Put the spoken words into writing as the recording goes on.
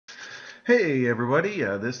Hey everybody,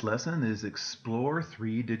 this lesson is explore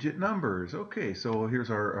three-digit numbers. Okay, so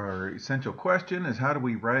here's our essential question is how do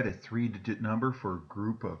we write a three-digit number for a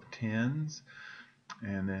group of tens?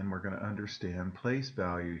 And then we're going to understand place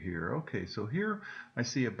value here. Okay, so here I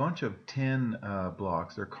see a bunch of 10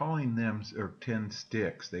 blocks. They're calling them, or 10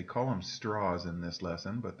 sticks. They call them straws in this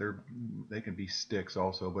lesson, but they can be sticks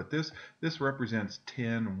also. But this represents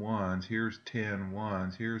 10 ones. Here's 10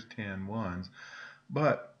 ones. Here's 10 ones.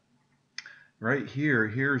 But right here,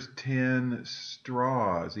 here's 10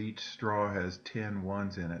 straws. Each straw has 10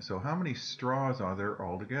 ones in it. So how many straws are there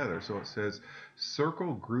altogether? So it says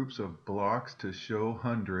circle groups of blocks to show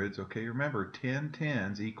hundreds. Okay, remember 10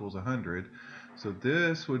 tens equals 100. So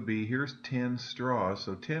this would be, here's 10 straws.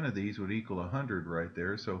 So 10 of these would equal 100 right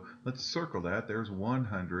there. So let's circle that. There's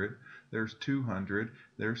 100. There's 200.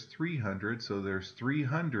 There's 300. So there's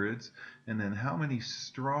 300s. And then how many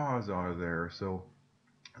straws are there? So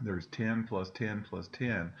there's 10 plus 10 plus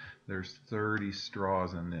 10. There's 30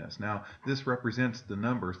 straws in this. Now, this represents the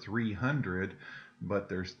number 300, but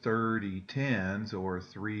there's 30 tens or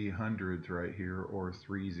 300s right here, or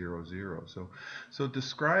 300. So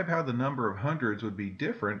describe how the number of hundreds would be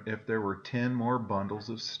different if there were 10 more bundles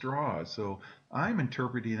of straws. So I'm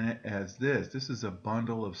interpreting it as this. This is a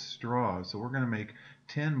bundle of straws. So we're going to make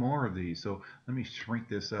 10 more of these. So let me shrink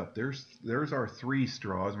this up. There's our 3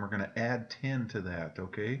 straws, and we're going to add 10 to that,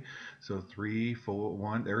 okay? So 3, 4,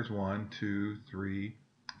 1, there's 1, 2, 3,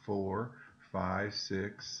 4, 5,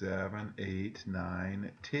 6, 7, 8,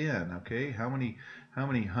 9, 10. Okay, how many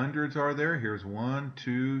hundreds are there? Here's 1,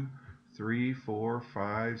 2, 3, 4,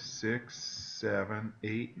 5, 6, 7,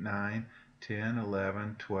 8, 9, 10,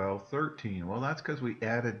 11, 12, 13. Well, that's because we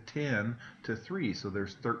added 10 to 3, so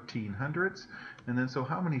there's 13 hundredths. And then, so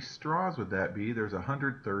how many straws would that be? There's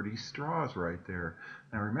 130 straws right there.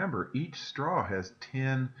 Now remember, each straw has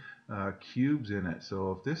 10 cubes in it.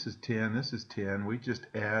 So if this is 10, this is 10, we just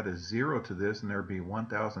add a 0 to this, and there'd be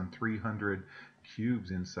 1,300 cubes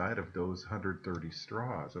inside of those 130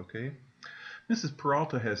 straws, okay? Mrs.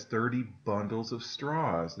 Peralta has 30 bundles of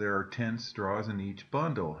straws. There are 10 straws in each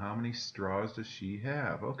bundle. How many straws does she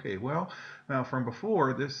have? Okay, well, now from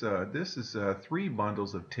before, this is 3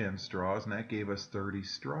 bundles of 10 straws, and that gave us 30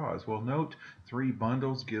 straws. Well, note 3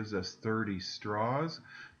 bundles gives us 30 straws.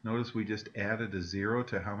 Notice we just added a 0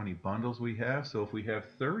 to how many bundles we have. So if we have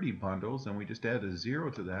 30 bundles, then we just add a 0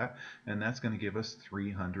 to that, and that's going to give us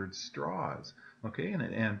 300 straws. Okay,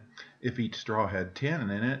 and if each straw had 10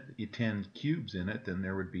 in it, 10 cubes in it, then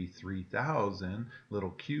there would be 3,000 little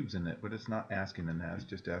cubes in it. But it's not asking in that, it's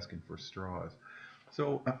just asking for straws.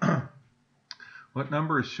 So what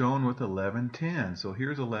number is shown with 11 tens? So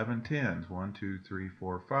here's 11 tens. 1, 2, 3,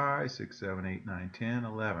 4, 5, 6, 7, 8, 9, 10,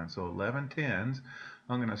 11. So 11 tens.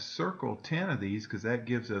 I'm going to circle 10 of these because that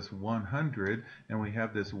gives us 100, and we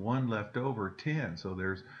have this one left over, 10. So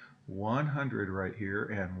there's 100 right here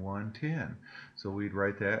and 110. So we'd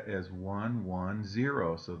write that as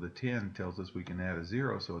 110. So the 10 tells us we can add a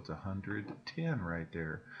 0, so it's 110 right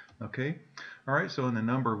there. Okay? All right, so in the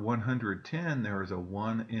number 110, there is a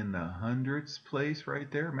 1 in the hundredths place right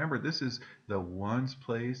there. Remember, this is the ones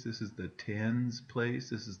place, this is the tens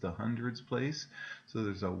place, this is the hundreds place. So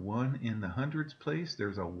there's a 1 in the hundreds place,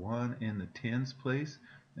 there's a 1 in the tens place,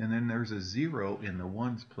 and then there's a 0 in the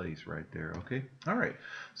ones place right there, okay? All right,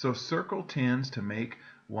 so circle tens to make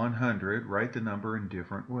 100, write the number in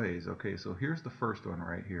different ways. Okay, so here's the first one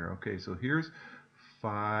right here. Okay, so here's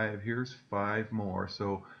 5, here's 5 more.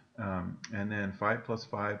 So and then 5 plus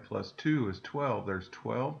 5 plus 2 is 12. There's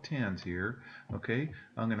 12 tens here. Okay,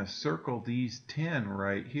 I'm going to circle these 10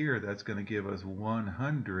 right here. That's going to give us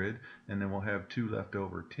 100, and then we'll have 2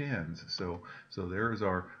 leftover tens. So there's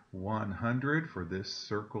our 100 for this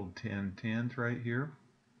circled 10 tens right here,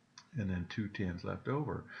 and then 2 tens left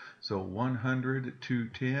over. So 100, 2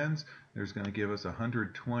 tens, there's going to give us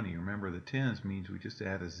 120. Remember, the tens means we just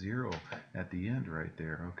add a 0 at the end right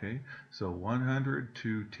there, okay? So 100,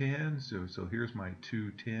 2 tens, so here's my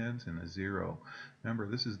 2 tens and a 0. Remember,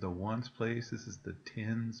 this is the ones place, this is the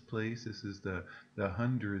tens place, this is the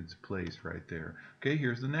hundreds place right there. Okay,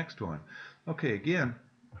 here's the next one. Okay, again,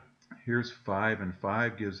 here's 5, and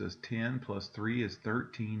 5 gives us 10, plus 3 is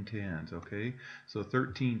 13 tens, okay? So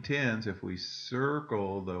 13 tens, if we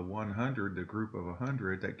circle the 100, the group of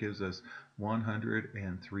 100, that gives us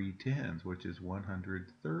 103 tens, which is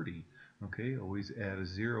 130, okay? Always add a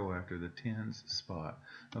 0 after the tens spot,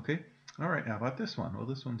 okay? All right, how about this one? Well,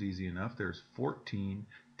 this one's easy enough. There's 14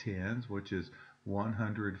 tens, which is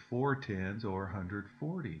 104 tens, or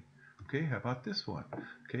 140. Okay, how about this one?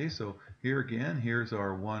 Okay, so here again, here's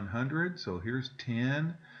our 100. So here's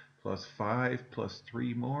 10 plus 5 plus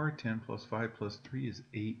 3 more. 10 plus 5 plus 3 is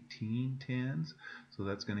 18 tens. So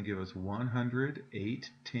that's going to give us 108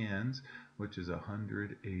 tens, which is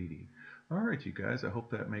 180. All right, you guys, I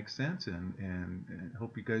hope that makes sense, and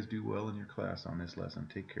hope you guys do well in your class on this lesson.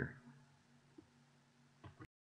 Take care.